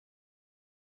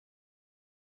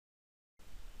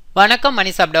வணக்கம்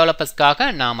மணிசாப் டெவலப்பர்ஸ்க்காக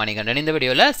நான் மணிகண்டன். இந்த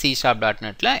வீடியோவில்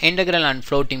C#.NETல integral and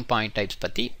floating point types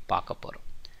பற்றி பார்க்க போகிறோம்.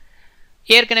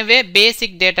 ஏற்கனவே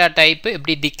பேசிக் டேட்டா டைப்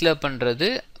எப்படி டிக்ளேர் பண்ணுறது,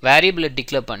 வேரியபிளை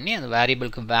டிக்ளேர் பண்ணி அந்த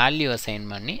வேரியபிளுக்கு வேல்யூ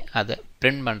அசைன் பண்ணி அதை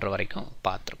பிரிண்ட் பண்ணுற வரைக்கும்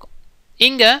பார்த்துருக்கோம்.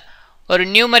 இங்கே ஒரு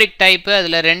நியூமரிக் டைப்பு,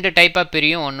 அதில் ரெண்டு டைப்பாக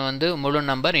பிரியும். ஒன்று வந்து முழு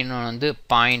நம்பர், இன்னொன்று வந்து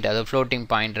பாயிண்ட், அது ஃப்ளோட்டிங்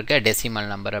பாயிண்ட் இருக்க டெசிமல்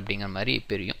நம்பர் அப்படிங்கிற மாதிரி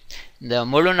பிரியும். இந்த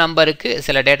முழு நம்பருக்கு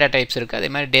சில டேட்டா டைப்ஸ் இருக்குது, அதே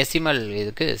மாதிரி டெசிமல்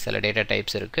இதுக்கு சில டேட்டா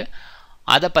டைப்ஸ் இருக்குது.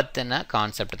 அதை பற்றின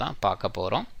கான்செப்ட் தான் பார்க்க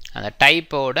போகிறோம். அந்த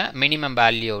டைப்போட மினிமம்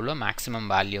வேல்யூ எவ்வளோ, மேக்ஸிமம்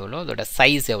வேல்யூ எவ்வளோ, அதோட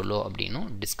சைஸ் எவ்வளோ அப்படின்னு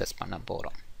டிஸ்கஸ் பண்ண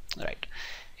போகிறோம். ரைட்,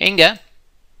 இங்கே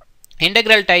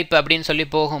இன்டெக்ரல் டைப் அப்படின்னு சொல்லி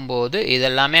போகும்போது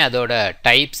இதெல்லாமே அதோட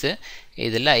டைப்ஸு.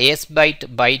 இதில் எஸ் பைட்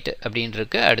பைட் அப்படின்னு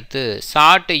இருக்குது. அடுத்து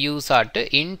short you short,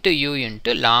 into you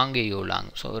into long you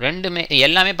long. So ரெண்டுமே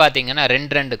எல்லாமே பார்த்தீங்கன்னா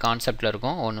ரெண்டு கான்செப்டில்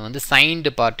இருக்கும். ஒன்று வந்து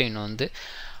சைன்டு பார்ட்டு, இன்னொன்று வந்து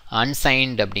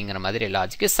அன்சைன்டு அப்படிங்கிற மாதிரி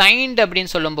லாஜிக்கு. சைன்டு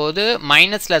அப்படின்னு சொல்லும்போது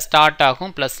மைனஸில் ஸ்டார்ட்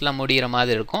ஆகும், ப்ளஸில் முடிகிற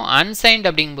மாதிரி இருக்கும். அன்சைன்டு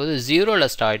அப்படிங்கும்போது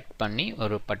ஜீரோவில் ஸ்டார்ட் பண்ணி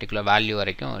ஒரு பர்டிகுலர் வேல்யூ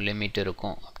வரைக்கும் லிமிட்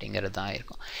இருக்கும் அப்படிங்கிறது தான்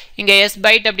இருக்கும். இங்கே எஸ்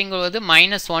பைட் அப்படிங்கும்போது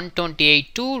 -128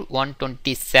 to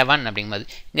 127 அப்படிங்கும்போது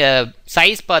இங்கே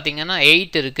சைஸ் பார்த்தீங்கன்னா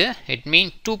 8 இருக்குது. இட்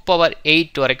மீன்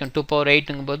 2^8 வரைக்கும்.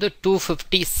 2^8ங்கும்போது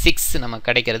 256 நமக்கு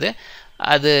கிடைக்கிறது.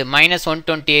 அது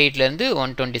 -128லேருந்து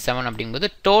 127 அப்படிங்கும்போது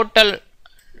டோட்டல்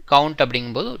கவுண்ட்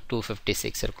அப்படிங்கும்போது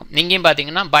 256 இருக்கும். நீங்களும்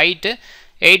பார்த்தீங்கன்னா பைட்டு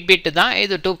 8 பிட் தான்,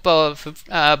 இது 2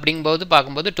 அப்படிங்கும்போது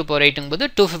பார்க்கும்போது 2^8ங்கும்போது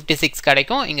 256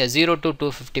 கிடைக்கும். இங்கே 0 to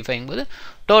 255ங்கும்போது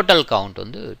டோட்டல் கவுண்ட்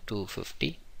வந்து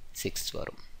 256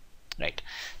 வரும். ரைட்,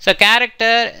 ஸோ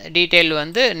கேரக்டர் டீட்டெயில்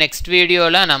வந்து நெக்ஸ்ட்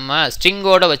வீடியோவில் நம்ம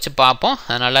ஸ்ட்ரிங்கோடு வச்சு பார்ப்போம்.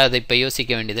 அதனால் அது இப்போ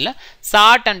யோசிக்க வேண்டியதில்லை.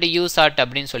 ஷார்ட் அண்ட் யூ ஷார்ட்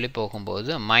அப்படின்னு சொல்லி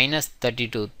போகும்போது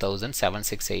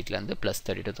 -32,768லேருந்து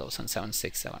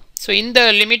 +32,767. ஸோ இந்த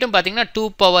லிமிட்டும் பார்த்தீங்கன்னா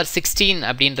 2^16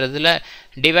 அப்படின்றதுல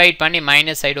டிவைட் பண்ணி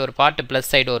மைனஸ் சைடு ஒரு பார்ட், ப்ளஸ்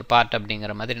சைடு ஒரு பார்ட்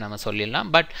அப்படிங்கிற மாதிரி நம்ம சொல்லிடலாம்.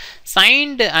 பட்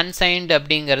சைன்டு அன்சைன்டு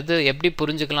அப்படிங்கிறது எப்படி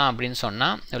புரிஞ்சுக்கலாம் அப்படின்னு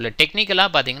சொன்னால், இதில் டெக்னிக்கலாக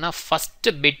பார்த்தீங்கன்னா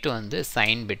ஃபஸ்ட்டு பிட் வந்து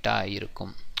சைன் பிட்டாக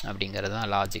இருக்கும் அப்படிங்கிறது தான்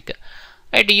லாஜிக்கு.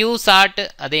 ரைட், யூ ஷார்ட்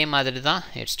அதே மாதிரி தான்.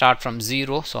 It start from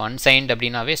 0. So unsigned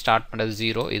அப்படின்னாவே ஸ்டார்ட் பண்ணுறது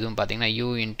 0. இதுவும் பார்த்தீங்கன்னா யூ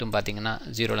இன்ட்டும் பார்த்தீங்கன்னா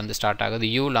 0லேருந்து ஸ்டார்ட் ஆகுது.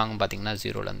 யூ லாங் பார்த்தீங்கன்னா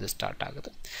 0லேருந்து ஸ்டார்ட் ஆகுது.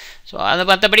 ஸோ அது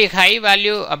மற்றபடி ஹை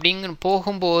வேல்யூ அப்படிங்கிற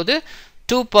போகும்போது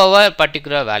 2 பவர்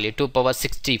பர்டிகுலர் வேல்யூ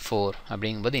 2^64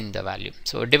 அப்படிங்கும்போது இந்த வேல்யூ.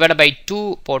 ஸோ டிவைட் பை 2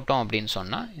 போட்டோம் அப்படின்னு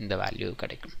சொன்னால் இந்த வேல்யூ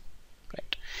கிடைக்கும்.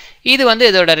 ரைட், இது வந்து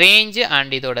இதோட ரேஞ்சு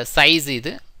அண்ட் இதோட சைஸ்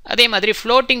இது. அதே மாதிரி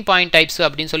ஃப்ளோட்டிங் பாயிண்ட் டைப்ஸ்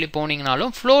அப்படின்னு சொல்லி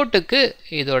போனீங்கனாலும் ஃப்ளோட்டுக்கு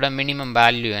இதோட மினிமம்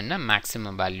வேல்யூ என்ன,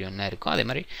 மேக்ஸிமம் வேல்யூ என்ன இருக்கும். அதே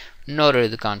மாதிரி இன்னொரு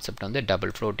இது கான்செப்ட் வந்து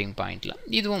டபுள் ஃப்ளோட்டிங் பாயிண்டில்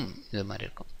இதுவும் இது மாதிரி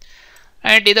இருக்கும்.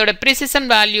 அண்ட் இதோட ப்ரிசிஷன்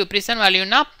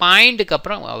வேல்யூனா பாயிண்ட்டுக்கு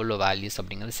அப்புறம் அவ்வளோ வேல்யூஸ்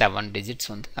அப்படிங்கிறது 7 டிஜிட்ஸ்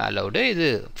வந்து அலவுடு. இது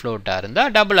ஃப்ளோட்டாக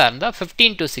இருந்தால், டபுளாக இருந்தால்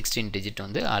 15 to 16 டிஜிட்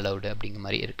வந்து அலவுடு அப்படிங்கிற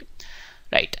மாதிரி இருக்குது.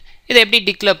 ரைட், இதை எப்படி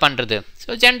டிக்ளேர் பண்ணுறது? ஸோ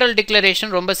ஜென்ரல்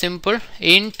டிக்ளரேஷன் ரொம்ப சிம்பிள்.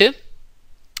 இன்ட்டு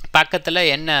பக்கத்தில்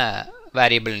என்ன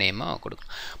வேரியபிள் நேமோ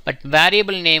கொடுக்கணும். பட்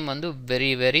வேரியபிள் நேம் வந்து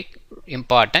வெரி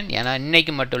இம்பார்ட்டன்ட். ஏன்னா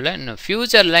இன்றைக்கி மட்டும் இல்லை, இன்னும்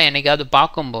ஃப்யூச்சரில் என்னைக்காவது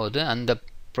பார்க்கும்போது அந்த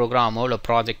ப்ரோக்ராமோ இல்லை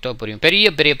ப்ராஜெக்டோ புரியும்.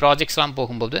 பெரிய ப்ராஜெக்ட்ஸ்லாம்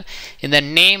போகும்போது இந்த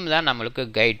நேம் தான் நம்மளுக்கு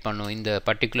கைட் பண்ணும். இந்த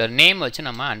பர்டிகுலர் நேம் வச்சு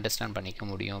நம்ம அண்டர்ஸ்டாண்ட் பண்ணிக்க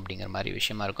முடியும் அப்படிங்கிற மாதிரி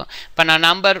விஷயமா இருக்கும். இப்போ நான்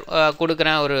நம்பர்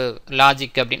கொடுக்குறேன் ஒரு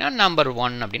லாஜிக் அப்படின்னா நம்பர்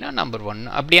 1 அப்படின்னா நம்பர் 1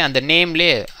 அப்படியே அந்த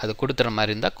நேம்லேயே அது கொடுத்துற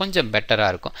மாதிரி இருந்தால் கொஞ்சம்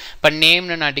பெட்டராக இருக்கும். இப்போ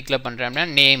நேம்னு நான் டிக்ளேர் பண்ணுறேன்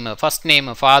அப்படின்னா name, first name,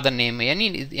 father name,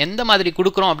 எந்த மாதிரி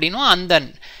கொடுக்குறோம் அப்படின்னா அந்த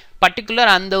பர்டிகுலர்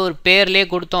அந்த ஒரு பேர்லேயே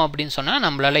கொடுத்தோம் அப்படின்னு சொன்னால்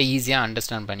நம்மளால் ஈஸியாக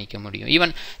அண்டர்ஸ்டாண்ட் பண்ணிக்க முடியும்.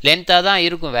 ஈவன் லென்த்தாக தான்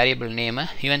இருக்கும் வேரியபிள் நேமு,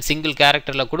 ஈவன் சிங்கிள்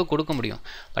கேரக்டரில் கூட கொடுக்க முடியும்.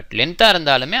 பட் லென்த்தாக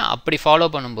இருந்தாலுமே அப்படி ஃபாலோ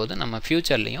பண்ணும்போது நம்ம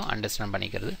ஃப்யூச்சர்லேயும் அண்டர்ஸ்டாண்ட்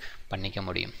பண்ணிக்க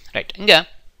முடியும். ரைட், இங்கே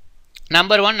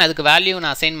நம்பர் 1 அதுக்கு வேல்யூ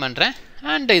நான் அசைன் பண்ணுறேன்.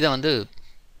 அண்ட் இதை வந்து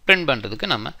பிரிண்ட் பண்ணுறதுக்கு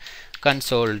நம்ம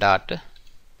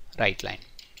Console.WriteLine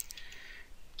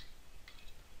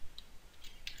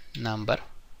நம்பர்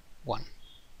 1.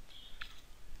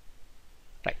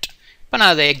 ரைட், இப்போ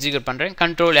நான் அதை எக்ஸிக்யூட் பண்ணுறேன்.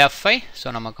 Ctrl F5. ஸோ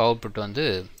நமக்கு அவுட்புட் வந்து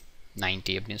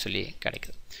 90 அப்படின்னு சொல்லி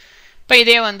கிடைக்குது. இப்போ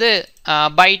இதே வந்து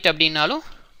பைட் அப்படின்னாலும்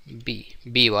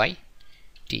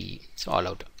BYT. So all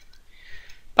out.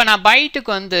 இப்போ நான்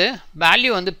பைட்டுக்கு வந்து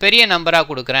வேல்யூ வந்து பெரிய நம்பராக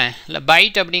கொடுக்குறேன். இல்லை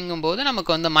பைட் அப்படிங்கும்போது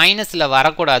நமக்கு வந்து மைனஸில்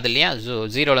வரக்கூடாது இல்லையா? ஸோ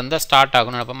 0லேருந்து தான் ஸ்டார்ட்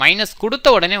ஆகணும். அப்போ மைனஸ் கொடுத்த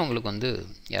உடனே உங்களுக்கு வந்து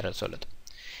எரர் சொல்லுது.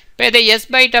 இப்போ இதை எஸ்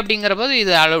பைட் அப்படிங்கிற போது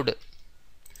இது அலவுடு.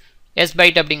 எஸ்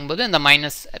பைட் அப்படிங்கும்போது இந்த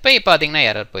மைனஸ் இப்போ பார்த்தீங்கன்னா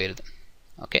எரர் போயிடுது.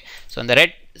 ஓகே, ஸோ இந்த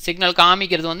ரெட் சிக்னல்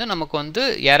காமிக்கிறது வந்து நமக்கு வந்து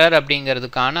எரர்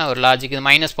அப்படிங்கிறதுக்கான ஒரு லாஜிக். இது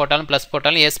மைனஸ் போட்டாலும் ப்ளஸ்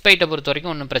போட்டாலும் எஸ் பைட்டை பொறுத்த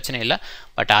வரைக்கும் ஒன்றும் பிரச்சனை இல்லை.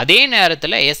 பட் அதே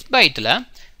நேரத்தில் எஸ் பைட்டில்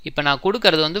இப்போ நான்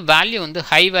கொடுக்கறது வந்து வேல்யூ வந்து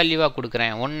ஹை வேல்யூவாக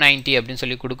கொடுக்குறேன் 190 அப்படின்னு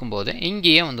சொல்லி கொடுக்கும்போது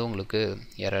இங்கேயே வந்து உங்களுக்கு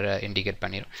எரரை இண்டிகேட்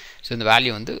பண்ணிடும். ஸோ இந்த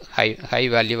வேல்யூ வந்து ஹை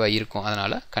வேல்யூவாக இருக்கும்,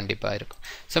 அதனால் கண்டிப்பாக இருக்கும்.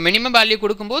 ஸோ மினிமம் வேல்யூ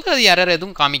கொடுக்கும்போது அது எரர்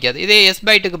எதுவும் காமிக்காது. இதே எஸ்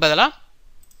பைட்டுக்கு பதிலாக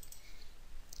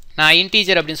நான்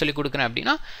இன்டீஜர் அப்படின்னு சொல்லி கொடுக்குறேன்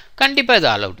அப்படின்னா கண்டிப்பாக இது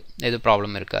அலவுடு, எது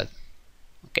ப்ராப்ளம் இருக்காது.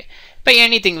 ஓகே, இப்போ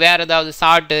எனிதிங் வேறு ஏதாவது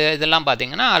ஷார்ட்டு இதெல்லாம்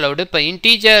பார்த்தீங்கன்னா அலவுடு. இப்போ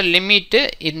இன்டீஜர் லிமிட்டு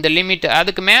இந்த லிமிட்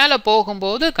அதுக்கு மேலே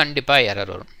போகும்போது கண்டிப்பாக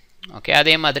எரர் வரும். ஓகே,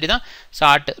 அதே மாதிரி தான்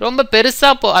ஷார்ட்டு ரொம்ப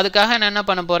பெருசாக அதுக்காக நான் என்ன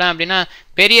பண்ண போகிறேன் அப்படின்னா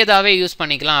பெரியதாகவே யூஸ்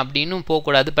பண்ணிக்கலாம் அப்படின்னு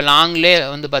போகக்கூடாது. இப்போ லாங்லே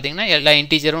வந்து பார்த்திங்கன்னா எல்லா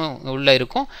இன்டீஜரும் உள்ளே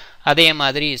இருக்கும். அதே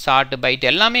மாதிரி ஷார்ட்டு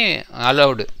பைட் எல்லாமே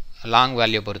அலவுடு லாங்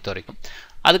வேல்யூ பொறுத்த வரைக்கும்.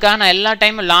 அதுக்காக நான் எல்லா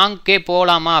டைமும் லாங்க்கே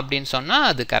போகலாமா அப்படின்னு சொன்னால்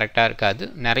அது கரெக்டாக இருக்காது.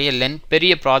 நிறைய லென்த்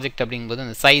பெரிய ப்ராஜெக்ட் அப்படிங்கும்போது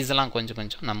அந்த சைஸ்லாம் கொஞ்சம்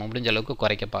நம்ம முடிஞ்ச அளவுக்கு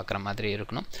குறைக்க பார்க்குற மாதிரி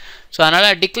இருக்கணும். ஸோ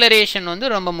அதனால் டிக்ளரேஷன் வந்து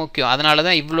ரொம்ப முக்கியம். அதனால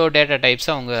தான் இவ்வளோ டேட்டா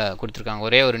டைப்ஸை அவங்க கொடுத்துருக்காங்க.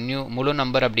 ஒரே ஒரு முழு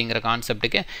நம்பர் அப்படிங்கிற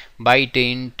கான்செப்ட்டுக்கு பைட்டு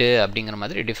இன்ட்டு அப்படிங்கிற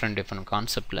மாதிரி டிஃப்ரெண்ட்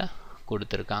கான்செப்டில்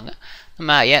கொடுத்துருக்காங்க.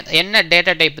 நம்ம என்ன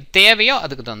டேட்டா டைப் தேவையோ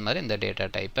அதுக்கு தகுந்த மாதிரி இந்த டேட்டா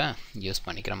டைப்பை யூஸ்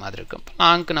பண்ணிக்கிற மாதிரி இருக்கும்.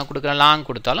 லாங்க்கு நான் கொடுக்குறேன், லாங்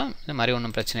கொடுத்தாலும் இந்த மாதிரி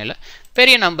ஒன்றும் பிரச்சனை இல்லை.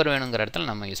 பெரிய நம்பர் வேணுங்கிற இடத்துல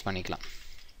நம்ம யூஸ் பண்ணிக்கலாம்.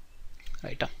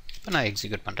 ரைட்டா, இப்போ நான்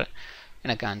எக்ஸிக்யூட் பண்ணுறேன்,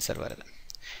 எனக்கு ஆன்சர் வருது.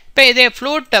 இப்போ இதே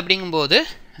ஃப்ளோட் அப்படிங்கும்போது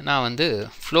நான் வந்து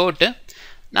ஃப்ளோட்டு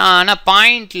நான் ஆனால்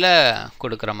பாயிண்டில்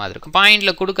கொடுக்குற மாதிரி இருக்கும்.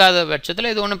 பாயிண்டில் கொடுக்காத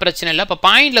பட்சத்தில் இது ஒன்றும் பிரச்சனை இல்லை. இப்போ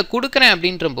பாயிண்டில் கொடுக்குறேன்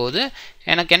அப்படின்ற போது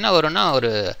எனக்கு என்ன வரும்னா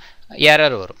ஒரு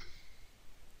எரர் வரும்.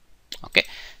 ஓகே,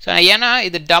 ஸோ ஏன்னா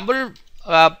இது டபுள்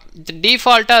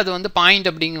டிஃபால்ட்டாக அது வந்து பாயிண்ட்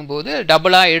அப்படிங்கும்போது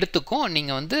டபுளாக எடுத்துக்கும்.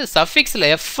 நீங்கள் வந்து சஃபிக்ஸில்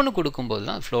எஃப்னு கொடுக்கும்போது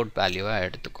தான் ஃப்ளோட் வேல்யூவாக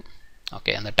எடுத்துக்கும்.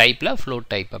 ஓகே, அந்த டைப்பில் ஃப்ளோட்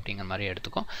டைப் அப்படிங்கிற மாதிரி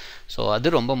எடுத்துக்கும். ஸோ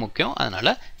அது ரொம்ப முக்கியம்.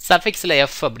 அதனால் சஃபிக்ஸில்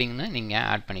எஃப் அப்படின்னு நீங்கள்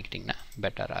ஆட் பண்ணிக்கிட்டிங்கன்னா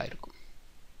பெட்டராக இருக்கும்.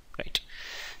 ரைட்,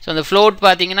 ஸோ அந்த ஃப்ளோட்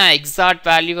பார்த்தீங்கன்னா எக்ஸாக்ட்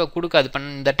வேல்யூவை கொடுக்காது. இப்போ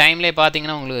இந்த டைம்லேயே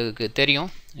பார்த்தீங்கன்னா உங்களுக்கு தெரியும்,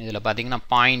 இதில் பார்த்தீங்கன்னா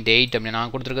 0.8 அப்படி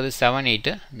நான் கொடுத்துருக்கிறது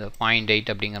 78, இந்த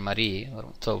 0.8 அப்படிங்கிற மாதிரி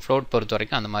வரும். ஸோ ஃப்ளோட் பொறுத்த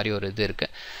வரைக்கும் அந்த மாதிரி ஒரு இது இருக்குது.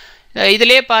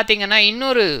 இதிலே பார்த்தீங்கன்னா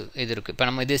இன்னொரு இது இருக்குது. இப்போ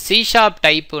நம்ம இது C#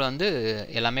 டைப்பு வந்து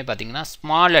எல்லாமே பார்த்தீங்கன்னா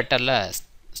ஸ்மால் லெட்டரில்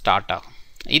ஸ்டார்ட் ஆகும்.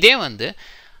 இதே வந்து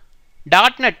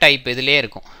 .NET டைப் இதிலே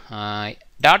இருக்கும்.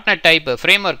 .NET டைப்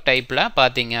ஃப்ரேம் ஒர்க் டைப்பில்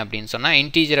பார்த்தீங்க அப்படின்னு சொன்னால்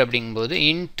இன்டீஜர் அப்படிங்கும்போது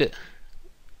இன்ட்டு,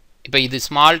 இப்போ இது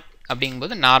ஸ்மால்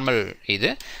அப்படிங்கும்போது நார்மல்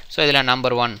இது. ஸோ இதில்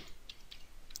நம்பர் 1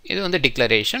 இது வந்து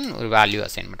டிக்ளரேஷன் ஒரு வேல்யூ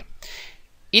அசைன் பண்ணுறோம்.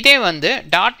 இதே வந்து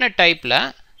 .NET டைப்பில்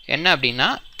என்ன அப்படின்னா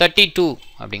 32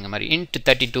 அப்படிங்கிற மாதிரி இன்ட்டு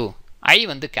 32 ஐ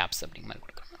வந்து கேப்ஸ் அப்படிங்கிற மாதிரி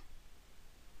கொடுக்குறோம்.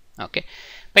 ஓகே,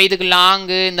 இப்போ இதுக்கு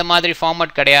லாங்கு இந்த மாதிரி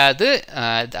ஃபார்மட் கிடையாது.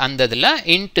 அந்த இதில்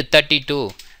இன்ட்டு 32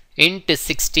 இன்ட்டு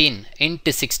 16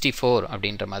 இன்ட்டு 64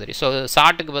 அப்படின்ற மாதிரி. ஸோ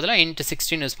ஷார்ட்டுக்கு பதிலாக இன்ட்டு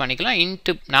 16 யூஸ் பண்ணிக்கலாம்.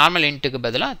 இன்ட்டு நார்மல் இன்ட்டுக்கு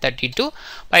பதிலாக 32.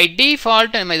 பை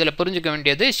டிஃபால்ட் நம்ம இதில் புரிஞ்சுக்க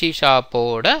வேண்டியது C#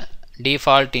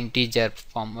 டிஃபால்ட் இன்டீஜர்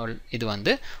ஃபார்மல் இது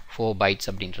வந்து 4 bytes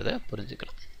அப்படின்றத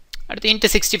புரிஞ்சுக்கலாம். அடுத்து இன்ட்டு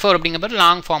 64 அப்படிங்கிற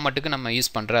லாங் ஃபார்மட்டுக்கு நம்ம யூஸ்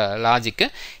பண்ணுற லாஜிக்கு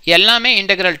எல்லாமே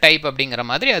இன்டெக்ரல் டைப் அப்படிங்கிற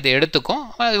மாதிரி அது எடுத்துக்கும்.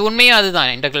 அது உண்மையாக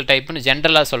அதுதான் இன்டெக்ரல் டைப்னு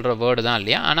ஜென்ரலாக சொல்கிற வேர்டு தான்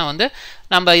இல்லையா. ஆனால் வந்து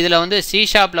நம்ம இதில் வந்து C#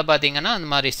 பார்த்தீங்கன்னா அந்த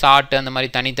மாதிரி ஷார்ட் அந்த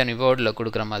மாதிரி தனித்தனி வேர்டில்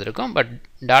கொடுக்குற மாதிரி இருக்கும். பட்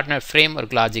 .NET ஃப்ரேம்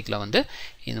ஒர்க் லாஜிக்கில் வந்து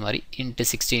இந்த மாதிரி இன்ட்டு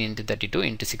 16 இன்ட்டு 32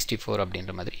 இன்ட்டு 64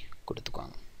 அப்படின்ற மாதிரி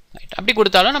கொடுத்துக்குவாங்க. ரைட், அப்படி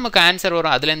கொடுத்தாலும் நமக்கு ஆன்சர்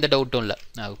வரும், அதில் எந்த டவுட்டும் இல்லை.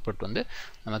 அவுட்புட் வந்து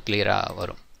நம்ம கிளியராக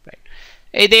வரும். ரைட்,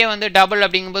 இதே வந்து டபுள்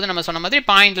அப்படிங்கும்போது நம்ம சொன்ன மாதிரி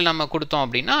பாயிண்டில் நம்ம கொடுத்தோம்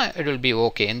அப்படின்னா இட் வில் பி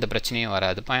ஓகே, எந்த பிரச்சனையும்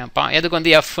வராது. எதுக்கு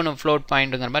வந்து எஃப்னு ஃப்ளோட்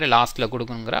பாயிண்ட்டுங்கிற மாதிரி லாஸ்ட்டில்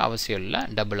கொடுக்கணுங்கிற அவசியம் இல்லை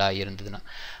டபுளாக இருந்ததுன்னா.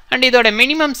 அண்ட் இதோட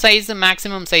மினிமம் சைஸு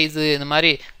மேக்ஸிமம் சைஸு இந்த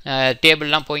மாதிரி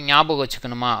டேபிள்லாம் போய் ஞாபகம்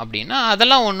வச்சுக்கணுமா அப்படின்னா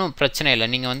அதெல்லாம் ஒன்றும் பிரச்சனை இல்லை.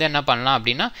 நீங்கள் வந்து என்ன பண்ணலாம்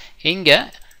அப்படின்னா இங்கே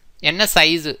என்ன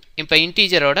சைஸு இப்போ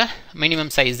இன்டீஜரோட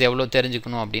மினிமம் சைஸ் எவ்வளோ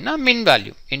தெரிஞ்சுக்கணும் அப்படின்னா மின்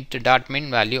வேல்யூ .min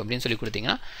வேல்யூ அப்படின்னு சொல்லி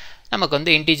கொடுத்தீங்கன்னா நமக்கு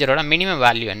வந்து இன்டீஜரோட மினிமம்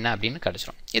வேல்யூ என்ன அப்படின்னு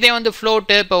கிடச்சிரும். இதே வந்து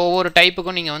ஃப்ளோட்டு இப்போ ஒவ்வொரு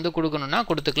டைப்புக்கும் நீங்கள் வந்து கொடுக்கணுன்னா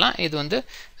கொடுத்துக்கலாம். இது வந்து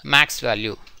மேக்ஸ்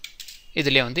வேல்யூ,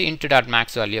 இதிலே வந்து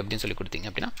 .max வேல்யூ அப்படின்னு சொல்லி கொடுத்தீங்க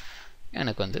அப்படின்னா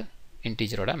எனக்கு வந்து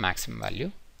இன்டீஜரோட மேக்ஸிமம் வேல்யூ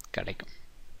கிடைக்கும்.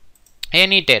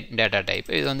 எனி டேட்டா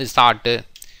டைப் இது வந்து ஷார்ட்டு.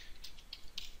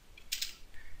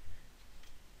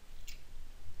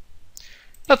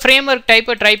 இப்போ ஃப்ரேம் ஒர்க்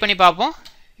டைப்பை ட்ரை பண்ணி பார்ப்போம்.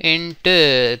 இன்ட்டு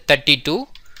 32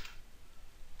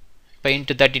 இப்போ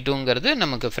இன்ட்டு 32ங்கிறது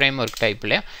நமக்கு ஃப்ரேம் ஒர்க் டைப்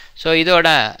இல்லையா. ஸோ இதோட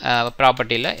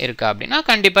ப்ராப்பர்ட்டியில் இருக்கா அப்படின்னா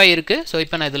கண்டிப்பாக இருக்குது. ஸோ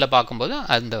இப்போ நான் இதில் பார்க்கும்போது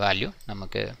அந்த வேல்யூ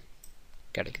நமக்கு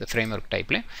கிடைக்குது. ஃப்ரேம் ஒர்க்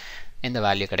டைப்லேயும் இந்த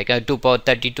வேல்யூ கிடைக்கும்.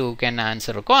 2^32க்கு என்ன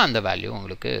ஆன்சர் இருக்கோ அந்த வேல்யூ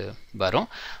உங்களுக்கு வரும்.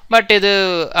 பட்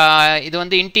இது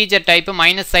வந்து இன்டீஜர் டைப்பு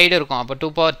மைனஸ் சைடு இருக்கும். அப்போ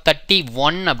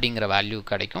 2^31 அப்படிங்கிற வேல்யூ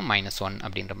கிடைக்கும். -1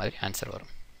 அப்படின்ற மாதிரி ஆன்சர்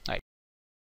வரும்.